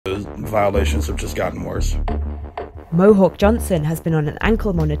The violations have just gotten worse. Mohawk Johnson has been on an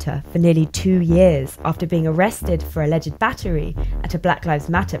ankle monitor for nearly 2 years after being arrested for alleged battery at a Black Lives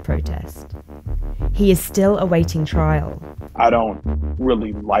Matter protest. He is still awaiting trial. I don't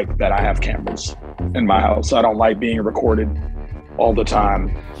really like that I have cameras in my house. I don't like being recorded all the time.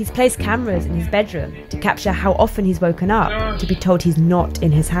 He's placed cameras in his bedroom to capture how often he's woken up to be told he's not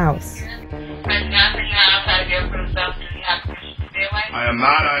in his house. I am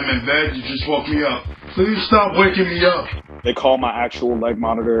not. I'm in bed. You just woke me up. Please stop waking me up. They call my actual leg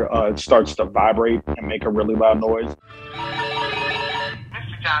monitor. It starts to vibrate and make a really loud noise.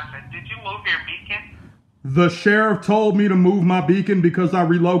 Mr. Johnson, did you move your beacon? The sheriff told me to move my beacon because I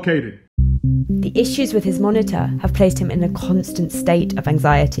relocated. The issues with his monitor have placed him in a constant state of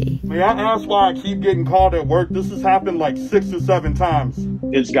anxiety. May I ask why I keep getting called at work? This has happened like 6 or 7 times.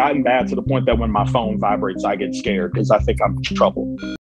 It's gotten bad to the point that when my phone vibrates, I get scared because I think I'm in trouble.